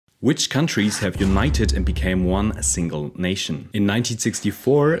Which countries have united and became one single nation? In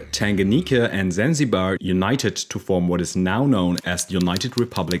 1964, Tanganyika and Zanzibar united to form what is now known as the United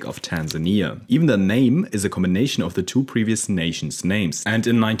Republic of Tanzania. Even the name is a combination of the two previous nations' names. And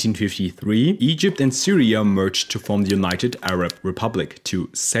in 1953, Egypt and Syria merged to form the United Arab Republic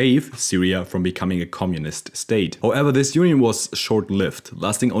to save Syria from becoming a communist state. However, this union was short-lived,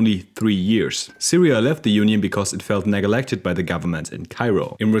 lasting only 3 years. Syria left the union because it felt neglected by the government in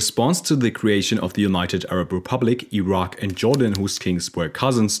Cairo. In response to the creation of the United Arab Republic, Iraq and Jordan, whose kings were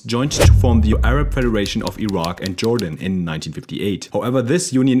cousins, joined to form the Arab Federation of Iraq and Jordan in 1958. However,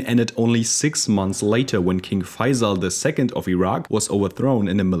 this union ended only 6 months later when King Faisal II of Iraq was overthrown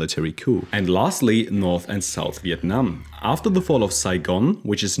in a military coup. And lastly, North and South Vietnam. After the fall of Saigon,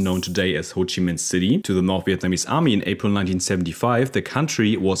 which is known today as Ho Chi Minh City, to the North Vietnamese army in April 1975, the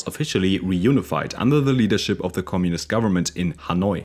country was officially reunified under the leadership of the communist government in Hanoi.